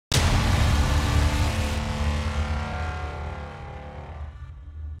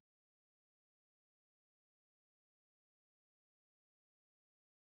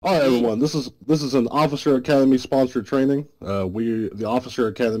All right, everyone. This is an Officer Academy sponsored training. The Officer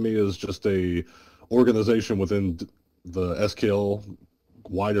Academy is just a organization within the SKL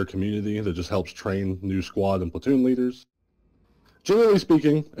wider community that just helps train new squad and platoon leaders. Generally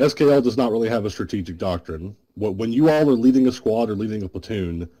speaking, SKL does not really have a strategic doctrine. When you all are leading a squad or leading a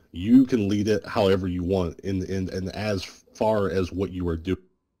platoon, you can lead it however you want, in as far as what you are doing.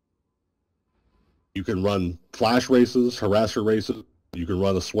 You can run flash races, harasser races. You can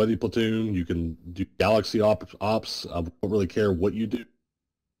run a sweaty platoon. You can do galaxy ops. I don't really care what you do.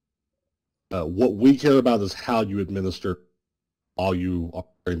 What we care about is how you administer while you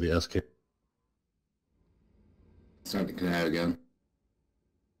are in the SK. Start to cut out again.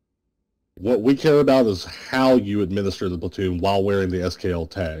 What we care about is how you administer the platoon while wearing the SKL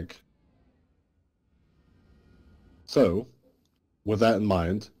tag. So, with that in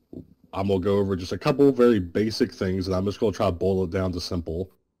mind, I'm going to go over just a couple very basic things, and I'm just going to try to boil it down to simple.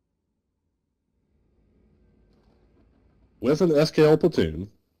 With an SKL platoon,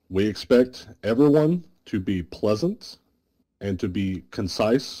 we expect everyone to be pleasant and to be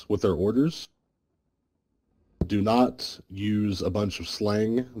concise with their orders. Do not use a bunch of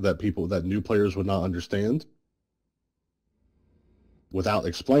slang that new players would not understand without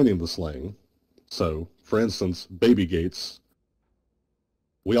explaining the slang. So, for instance, baby gates.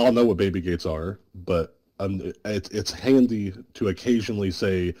 We all know what baby gates are, but it's handy to occasionally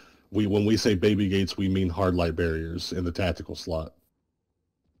say, when we say baby gates, we mean hard light barriers in the tactical slot.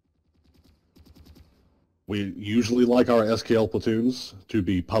 We usually like our SKL platoons to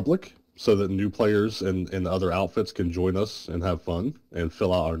be public so that new players and other outfits can join us and have fun and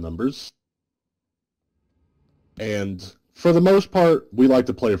fill out our numbers. And for the most part, we like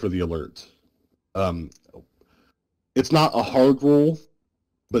to play for the alert. It's not a hard rule,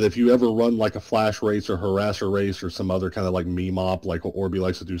 but if you ever run like a flash race or harasser race or some other kind of like meme op, like what Orby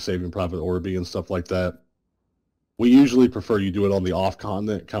likes to do, Saving Private Orby and stuff like that, we usually prefer you do it on the off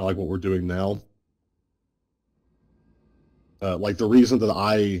continent, kind of like what we're doing now. Like the reason that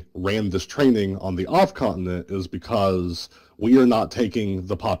I ran this training on the off continent is because we are not taking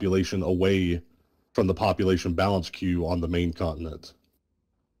the population away from the population balance queue on the main continent.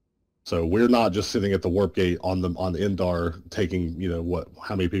 So we're not just sitting at the warp gate on Indar taking,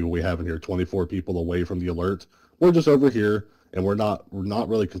 how many people we have in here, 24 people away from the alert. We're just over here and we're not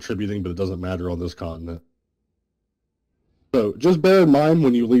really contributing, but it doesn't matter on this continent. So just bear in mind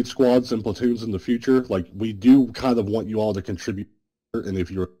when you lead squads and platoons in the future, like we do kind of want you all to contribute. And if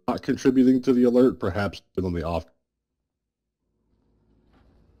you're not contributing to the alert, perhaps do it on the off.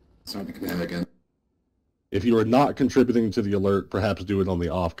 Start to cut out again. If you are not contributing to the alert, perhaps do it on the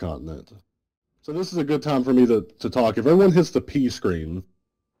off continent. So this is a good time for me to talk. If everyone hits the P screen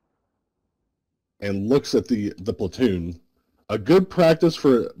and looks at the platoon, a good practice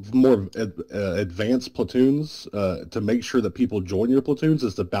for more advanced platoons to make sure that people join your platoons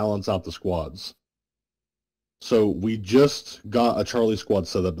is to balance out the squads. So we just got a Charlie squad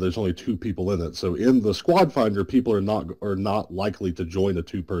set up, but there's only 2 people in it. So in the squad finder, people are not likely to join a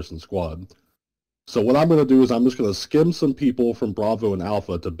 2-person squad. So what I'm going to do is I'm just going to skim some people from Bravo and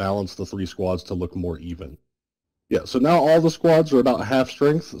Alpha to balance the 3 squads to look more even. Yeah, so now all the squads are about half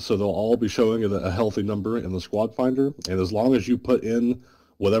strength, so they'll all be showing a healthy number in the squad finder. And as long as you put in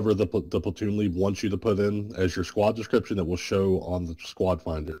whatever the platoon lead wants you to put in as your squad description, it will show on the squad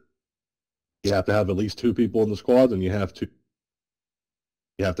finder. You have to have at least 2 people in the squad, and you have to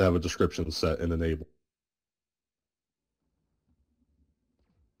have a description set and enabled.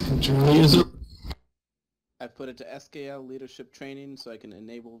 Charlie, is it? I've put it to SKL leadership training so I can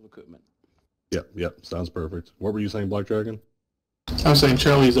enable recruitment. Yep, sounds perfect. What were you saying, Black Dragon? I was saying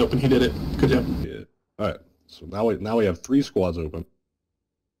Charlie's open. He did it. Good job. Yeah. All right. So now we have 3 squads open.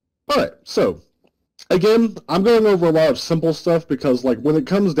 All right. So again, I'm going over a lot of simple stuff because like when it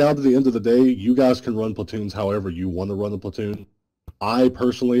comes down to the end of the day, you guys can run platoons however you want to run a platoon. I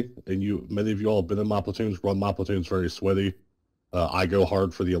personally, and many of you all have been in my platoons, run my platoons very sweaty. I go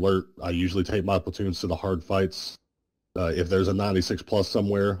hard for the alert. I usually take my platoons to the hard fights. If there's a 96 plus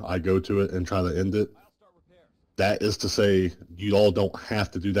somewhere, I go to it and try to end it. That is to say, you all don't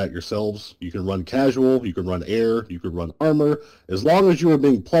have to do that yourselves. You can run casual, you can run air, you can run armor. As long as you are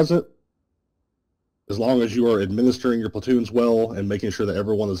being pleasant, as long as you are administering your platoons well and making sure that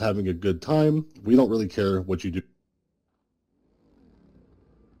everyone is having a good time, we don't really care what you do.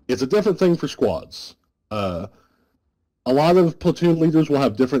 It's a different thing for squads. A lot of platoon leaders will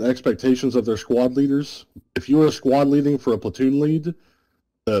have different expectations of their squad leaders. If you are squad leading for a platoon lead,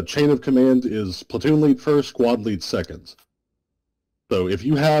 the chain of command is platoon lead first, squad lead second. So if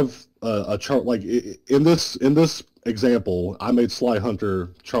you have a chart like in this example, I made Sly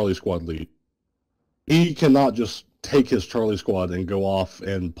Hunter Charlie Squad lead. He cannot just take his Charlie Squad and go off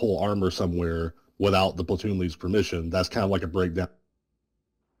and pull armor somewhere without the platoon lead's permission. That's kind of like a breakdown.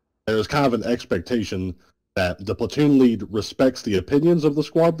 There's kind of an expectation that the platoon lead respects the opinions of the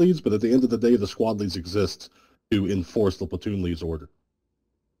squad leads, but at the end of the day, the squad leads exist to enforce the platoon lead's order.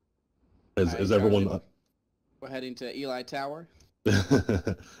 Is everyone... Charlie, we're heading to Eli Tower.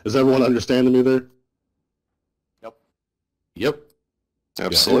 Is everyone understanding me there? Yep.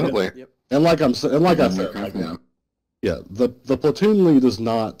 Absolutely. Yep. And like I said, yeah, the platoon lead is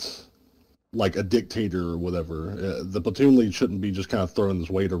not like a dictator or whatever. The platoon lead shouldn't be just kind of throwing his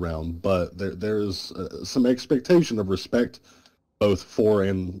weight around, but there's some expectation of respect, both for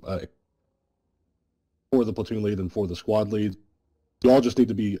the platoon lead and for the squad lead. You all just need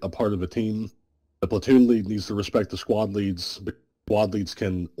to be a part of a team. The platoon lead needs to respect the squad leads. Squad leads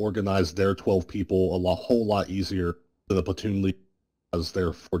can organize their 12 people a whole lot easier than the platoon lead has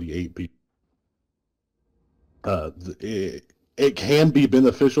their 48 people. It can be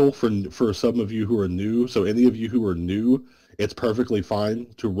beneficial for some of you who are new. So any of you who are new, it's perfectly fine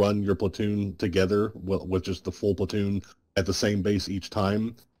to run your platoon together with just the full platoon at the same base each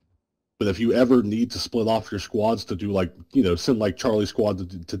time. But if you ever need to split off your squads to do like, send like Charlie Squad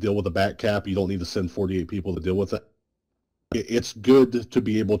to deal with a back cap, you don't need to send 48 people to deal with it. It's good to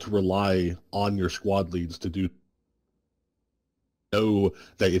be able to rely on your squad leads to know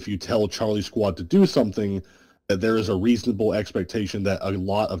that if you tell Charlie Squad to do something, that there is a reasonable expectation that a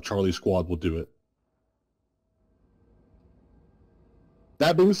lot of Charlie Squad will do it.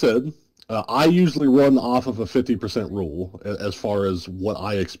 That being said, I usually run off of a 50% rule as far as what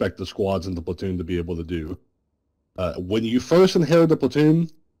I expect the squads in the platoon to be able to do. When you first inherit the platoon,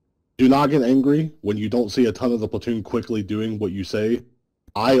 do not get angry when you don't see a ton of the platoon quickly doing what you say.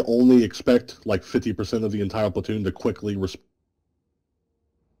 I only expect like 50% of the entire platoon to quickly respond.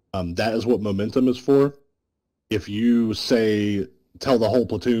 That is what momentum is for. If you say, tell the whole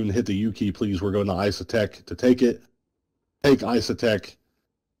platoon, hit the U key, please, we're going to Isotech to take it. Take Isotech.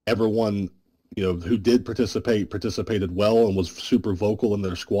 Everyone, who did participated well and was super vocal in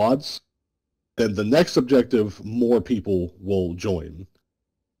their squads. Then the next objective, more people will join.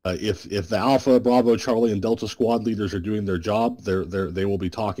 If the Alpha, Bravo, Charlie, and Delta squad leaders are doing their job, they will be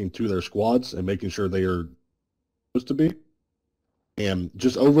talking to their squads and making sure they are supposed to be. And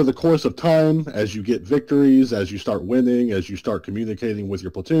just over the course of time, as you get victories, as you start winning, as you start communicating with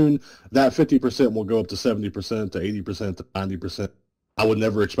your platoon, that 50% will go up to 70%, to 80%, to 90%. I would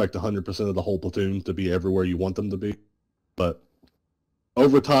never expect 100% of the whole platoon to be everywhere you want them to be. But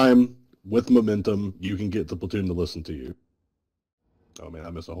over time, with momentum, you can get the platoon to listen to you. Oh man,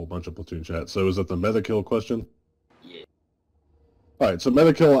 I missed a whole bunch of platoon chat. So is that the metakill question? Yeah. Alright, so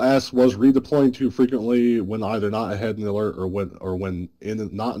metakill asks, was redeploying too frequently when either not ahead in the alert or when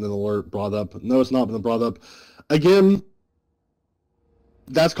not in an alert brought up? No, it's not been brought up. Again,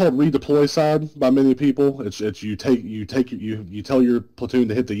 that's called redeploy side by many people. It's you tell your platoon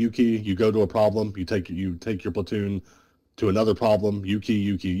to hit the U key, you go to a problem, you take your platoon to another problem, U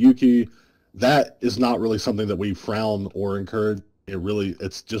key. That is not really something that we frown or encourage.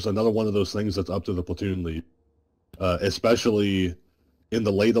 It's just another one of those things that's up to the platoon lead. Especially in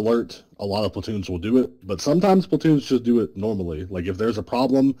the late alert, a lot of platoons will do it, but sometimes platoons just do it normally. Like if there's a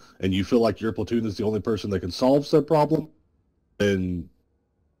problem and you feel like your platoon is the only person that can solve said problem, then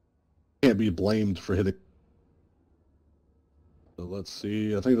you can't be blamed for hitting. So let's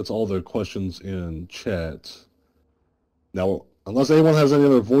see. I think that's all the questions in chat. Now, unless anyone has any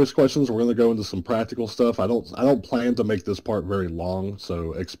other voice questions, we're going to go into some practical stuff. I don't plan to make this part very long,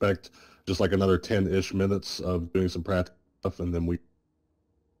 so expect just like another 10-ish minutes of doing some practical stuff, and then we...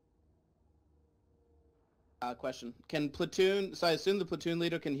 Question. Can platoon... So I assume the platoon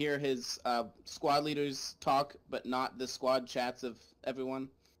leader can hear his squad leaders talk, but not the squad chats of everyone?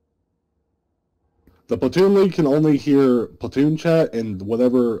 The platoon lead can only hear platoon chat and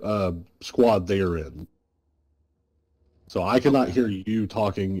whatever squad they are in. So I cannot hear you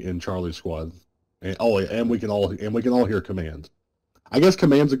talking in Charlie's squad, and we can all hear command. I guess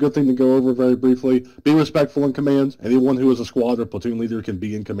command's a good thing to go over very briefly. Be respectful in command. Anyone who is a squad or platoon leader can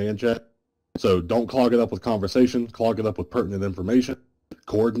be in command chat. So don't clog it up with conversation. Clog it up with pertinent information.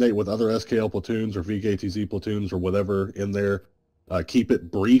 Coordinate with other SKL platoons or VKTZ platoons or whatever in there. Keep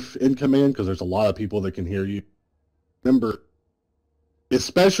it brief in command because there's a lot of people that can hear you. Remember,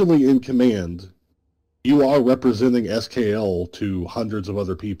 especially in command, you are representing SKL to hundreds of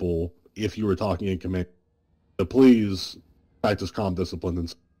other people if you were talking in command. So please practice comm discipline.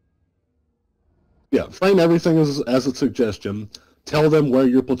 And yeah, frame everything as a suggestion. tell them where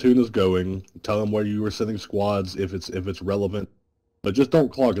your platoon is going, tell them where you are sending squads if it's relevant, but just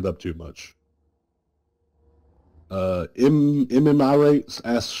don't clog it up too much. MMI rates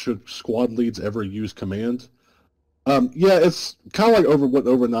asks, should squad leads ever use command? Yeah, it's kind of like what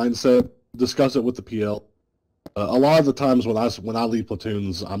over 9 said. Discuss it with the PL. A lot of the times when I lead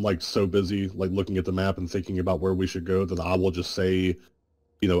platoons, I'm like so busy like looking at the map and thinking about where we should go that I will just say,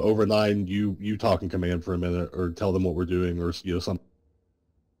 you know, over 9, you talk in command for a minute, or tell them what we're doing, or you know, some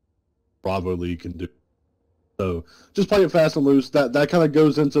Bravo League can do. So just play it fast and loose. That kind of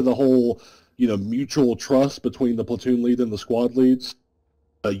goes into the whole, you know, mutual trust between the platoon lead and the squad leads.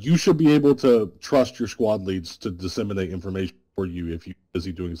 You should be able to trust your squad leads to disseminate information for you if you're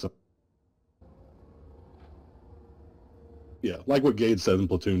busy doing something. Yeah, like what Gage said in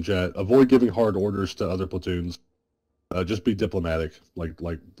platoon chat, avoid giving hard orders to other platoons. Just be diplomatic, like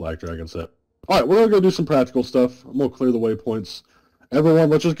Black Dragon said. All right, we're going to go do some practical stuff. I'm going to clear the waypoints. Everyone,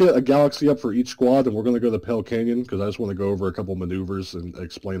 let's just get a galaxy up for each squad, and we're going to go to Pale Canyon, because I just want to go over a couple maneuvers and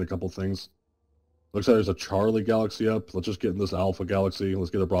explain a couple things. Looks like there's a Charlie galaxy up. Let's just get in this Alpha galaxy.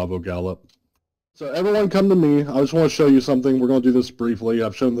 Let's get a Bravo gal up. So everyone come to me. I just want to show you something. We're going to do this briefly.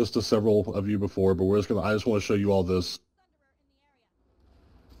 I've shown this to several of you before, but I just want to show you all this.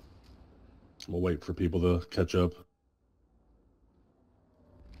 We'll wait for people to catch up.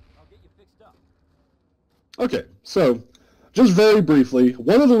 Okay, so just very briefly,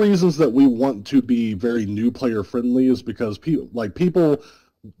 one of the reasons that we want to be very new player friendly is because people,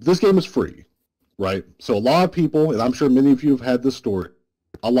 this game is free, right? So a lot of people, and I'm sure many of you have had this story,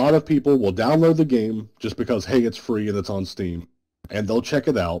 a lot of people will download the game just because, hey, it's free and it's on Steam, and they'll check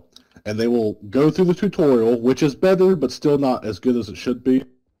it out, and they will go through the tutorial, which is better, but still not as good as it should be,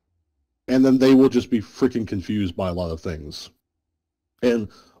 and then they will just be freaking confused by a lot of things. And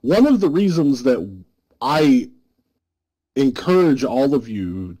one of the reasons that I encourage all of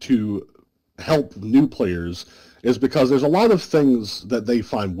you to help new players is because there's a lot of things that they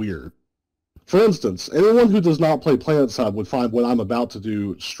find weird. For instance, anyone who does not play PlanetSide would find what I'm about to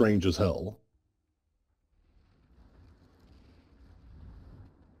do strange as hell.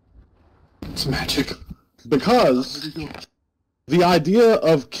 It's magic. Because the idea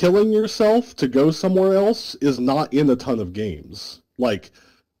of killing yourself to go somewhere else is not in a ton of games. Like,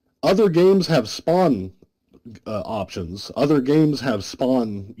 other games have spawn options. Other games have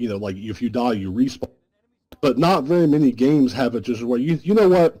spawn, you know, like if you die, you respawn. But not very many games have it just where, you know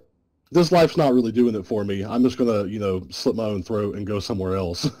what, this life's not really doing it for me. I'm just going to, you know, slit my own throat and go somewhere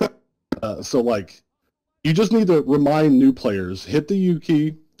else. So, like, you just need to remind new players, hit the U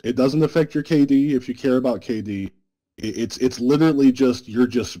key. It doesn't affect your KD if you care about KD. It's literally just,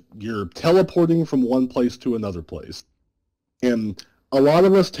 you're teleporting from one place to another place. And a lot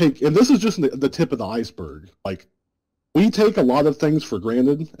of us take, and this is just the tip of the iceberg, like, we take a lot of things for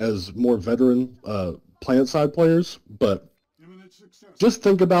granted as more veteran PlanetSide players, but just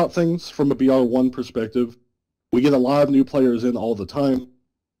think about things from a BR1 perspective. We get a lot of new players in all the time.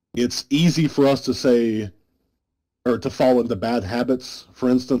 It's easy for us to say, or to fall into bad habits. For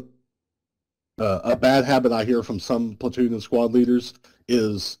instance, a bad habit I hear from some platoon and squad leaders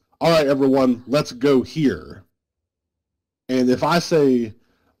is, all right, everyone, let's go here. And if I say,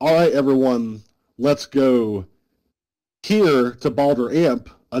 all right, everyone, let's go here to Balder Amp,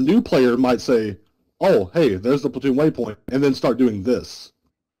 a new player might say, oh, hey, there's the platoon waypoint, and then start doing this.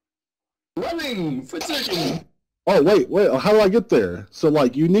 Running! Precision! Oh, wait, how do I get there? So,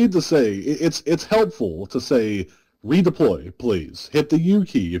 like, you need to say, it's helpful to say, redeploy, please. Hit the U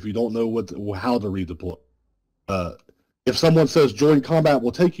key if you don't know how to redeploy. If someone says join combat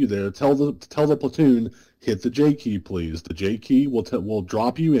will take you there, tell the platoon, hit the J key, please. The J key will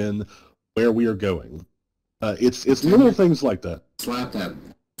drop you in where we are going. It's little things like that. Slap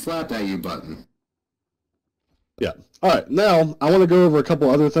that U button. Yeah. All right. Now I want to go over a couple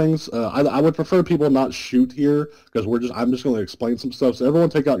other things. I would prefer people not shoot here because I'm just going to explain some stuff. So everyone,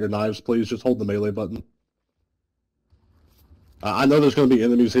 take out your knives, please. Just hold the melee button. I know there's going to be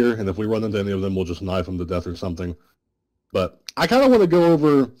enemies here, and if we run into any of them, we'll just knife them to death or something. But I kind of want to go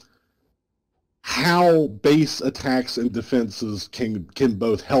over how base attacks and defenses can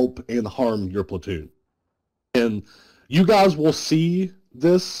both help and harm your platoon. And you guys will see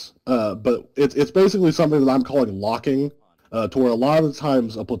this, but it's basically something that I'm calling locking, to where a lot of the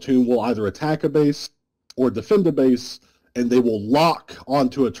times a platoon will either attack a base or defend a base, and they will lock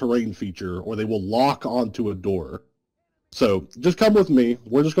onto a terrain feature, or they will lock onto a door. So just come with me.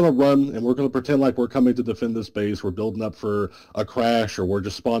 We're just going to run, and we're going to pretend like we're coming to defend this base. We're building up for a crash, or we're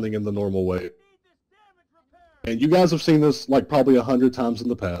just spawning in the normal way. And you guys have seen this like probably 100 times in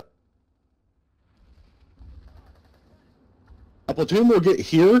the past. A platoon will get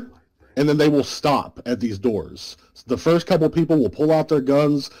here, and then they will stop at these doors. So the first couple people will pull out their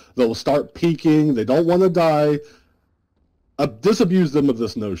guns. They'll start peeking. They don't want to die. Disabuse them of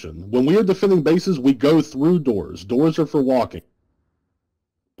this notion. When we are defending bases, we go through doors. Doors are for walking.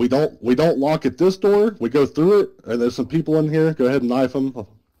 We don't lock at this door. We go through it, and there's some people in here. Go ahead and knife them.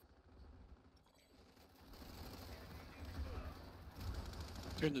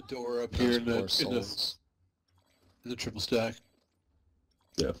 Turn the door up here in the triple stack.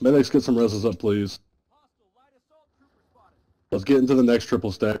 Yeah, medics, get some reses up, please. Let's get into the next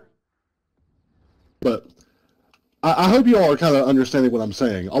triple stack. But I hope you all are kind of understanding what I'm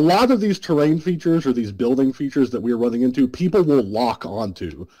saying. A lot of these terrain features or these building features that we're running into, people will lock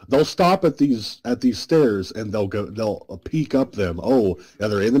onto. They'll stop at these stairs and they'll peek up them. Oh, are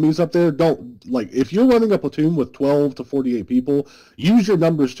there enemies up there? Don't, like, if you're running a platoon with 12 to 48 people, use your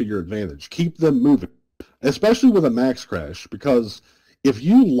numbers to your advantage. Keep them moving, especially with a max crash, because if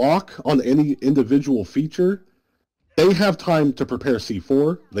you lock on any individual feature, they have time to prepare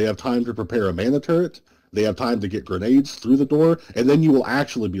C4, they have time to prepare a mana turret, they have time to get grenades through the door, and then you will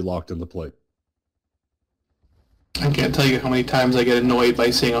actually be locked into play. I can't tell you how many times I get annoyed by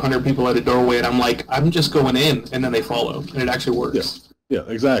seeing 100 people at a doorway, and I'm like, I'm just going in, and then they follow, and it actually works. Yeah,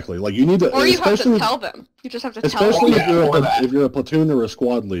 exactly. Like, you need to... Or you have to tell them. You just have to tell them. Especially if you're a platoon or a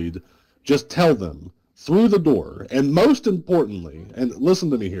squad lead, just tell them through the door. And most importantly, and listen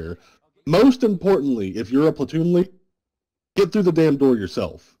to me here, most importantly, if you're a platoon lead, get through the damn door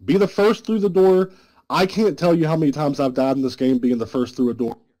yourself. Be the first through the door. I can't tell you how many times I've died in this game being the first through a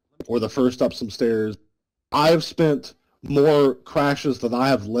door or the first up some stairs. I've spent more crashes that I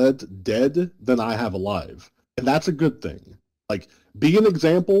have led dead than I have alive. And that's a good thing. Like, be an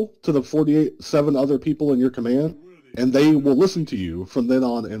example to the 47 other people in your command, and they will listen to you from then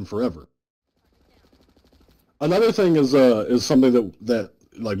on and forever. Another thing is something that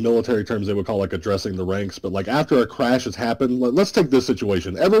like military terms they would call like addressing the ranks, but like after a crash has happened, let's take this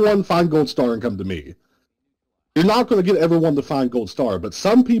situation. Everyone find Gold Star and come to me. You're not going to get everyone to find Gold Star, but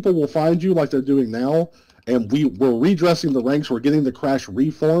some people will find you like they're doing now, and we're redressing the ranks, we're getting the crash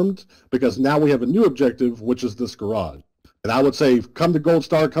reformed, because now we have a new objective, which is this garage. And I would say, come to Gold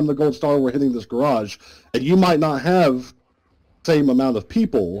Star, we're hitting this garage, and you might not have the same amount of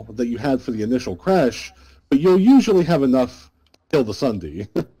people that you had for the initial crash, but you'll usually have enough kill the Sunday,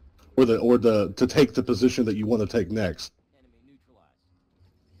 or to take the position that you want to take next.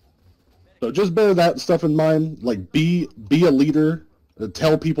 So just bear that stuff in mind. Like, be a leader.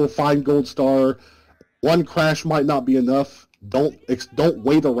 Tell people find Gold Star. One crash might not be enough. Don't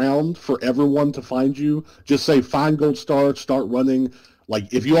wait around for everyone to find you. Just say find Gold Star. Start running.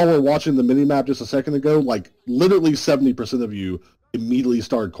 Like, if you all were watching the minimap just a second ago, like literally 70% of you immediately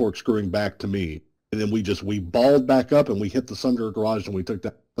started corkscrewing back to me. And then we balled back up and we hit the Sunder garage and we took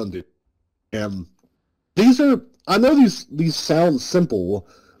that Sunday. And I know these sound simple,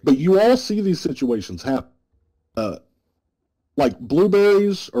 but you all see these situations happen. Like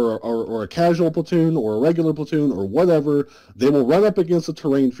blueberries or a casual platoon or a regular platoon or whatever, they will run up against a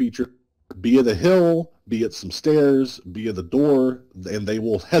terrain feature, be it a hill, be it some stairs, be it a door, and they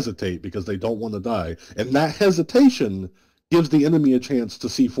will hesitate because they don't want to die. And that hesitation gives the enemy a chance to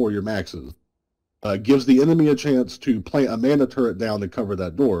C4 your maxes. Gives the enemy a chance to plant a mana turret down and cover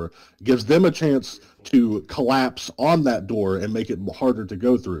that door. Gives them a chance to collapse on that door and make it harder to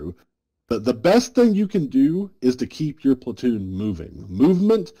go through. But the best thing you can do is to keep your platoon moving.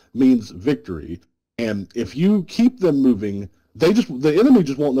 Movement means victory. And if you keep them moving, the enemy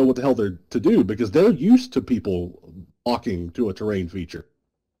just won't know what the hell they're to do because they're used to people walking to a terrain feature.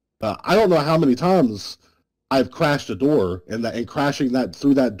 I don't know how many times I've crashed a door, and crashing that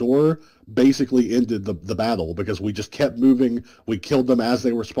through that door basically ended the battle because we just kept moving. We killed them as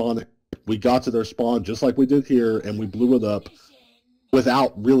they were spawning. We got to their spawn just like we did here, and we blew it up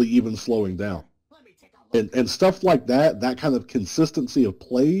without really even slowing down. And stuff like that kind of consistency of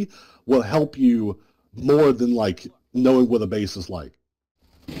play will help you more than like knowing what a base is like.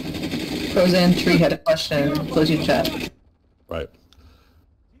 Prozan Tree had a question. Close your chat. Right.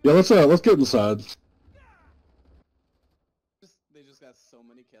 Yeah, let's get inside. They just got so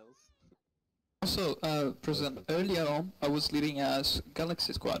many kills. Also, Prozan, earlier on, I was leading as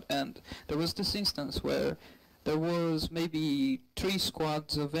Galaxy Squad, and there was this instance where there was maybe 3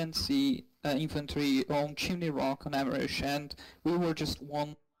 squads of NC infantry on Chimney Rock on Amarish, and we were just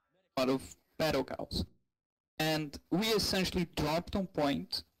one out of Battle Gauss. And we essentially dropped on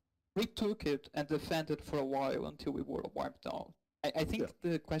point, retook it, and defended for a while until we were wiped out. I think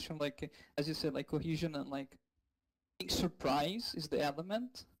the question, like, as you said, like, cohesion and, like, I think surprise is the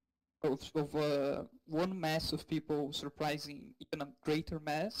element of one mass of people surprising even a greater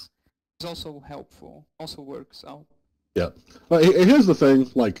mass is also helpful. Also works out. Yeah. But here's the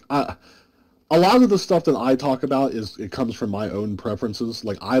thing, like a lot of the stuff that I talk about it comes from my own preferences.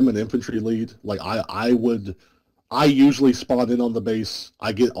 Like I'm an infantry lead. Like I usually spawn in on the base.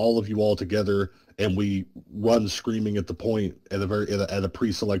 I get all of you all together and we run screaming at the point at a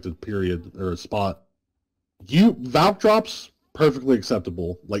pre-selected period or a spot. Valk drops perfectly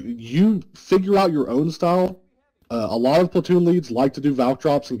acceptable. Like you figure out your own style. A lot of platoon leads like to do Valk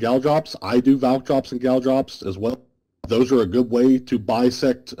drops and Gal drops. I do Valk drops and Gal drops as well. Those are a good way to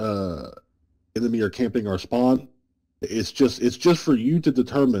bisect enemy or camping our spawn. It's just for you to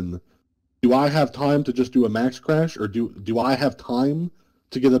determine, do I have time to just do a max crash, or do I have time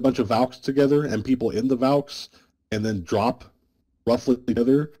to get a bunch of Valks together and people in the Valks and then drop roughly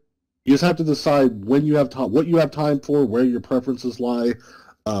together? You just have to decide when you have time, what you have time for, where your preferences lie.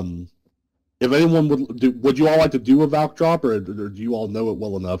 If anyone would you all like to do a Valk drop, or do you all know it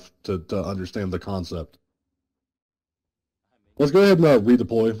well enough to understand the concept? Let's go ahead and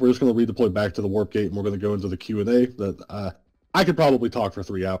redeploy. We're just going to redeploy back to the warp gate, and we're going to go into the Q&A. That I could probably talk for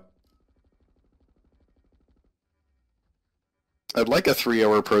 3 hours. I'd like a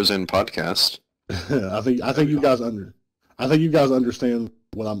 3-hour Prozan podcast. I think you guys understand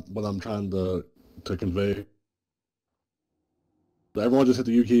what I'm trying to convey. So everyone just hit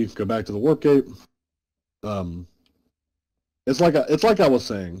the U key, go back to the warp gate. It's like I was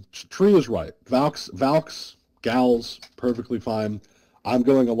saying. Tree is right. Valks, Gals, perfectly fine. I'm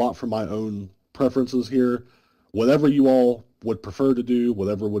going a lot from my own preferences here. Whatever you all would prefer to do,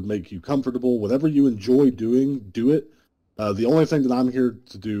 whatever would make you comfortable, whatever you enjoy doing, do it. The only thing that I'm here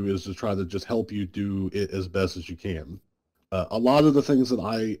to do is to try to just help you do it as best as you can. A lot of the things that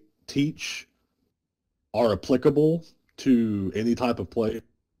I teach are applicable to any type of play,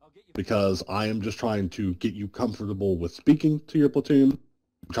 because I am just trying to get you comfortable with speaking to your platoon.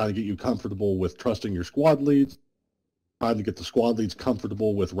 I'm trying to get you comfortable with trusting your squad leads, trying to get the squad leads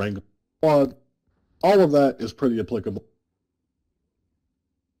comfortable with wrangling squad. All of that is pretty applicable.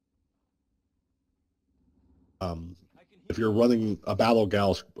 If you're running a Battle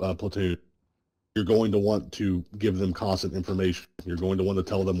Gals platoon, you're going to want to give them constant information. You're going to want to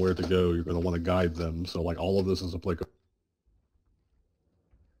tell them where to go. You're going to want to guide them. So like all of this is applicable.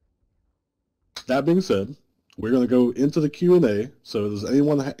 That being said, we're going to go into the Q&A. So does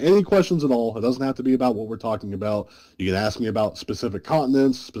anyone have any questions at all? It doesn't have to be about what we're talking about. You can ask me about specific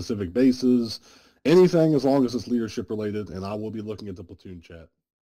continents, specific bases, anything as long as it's leadership related, and I will be looking at the platoon chat.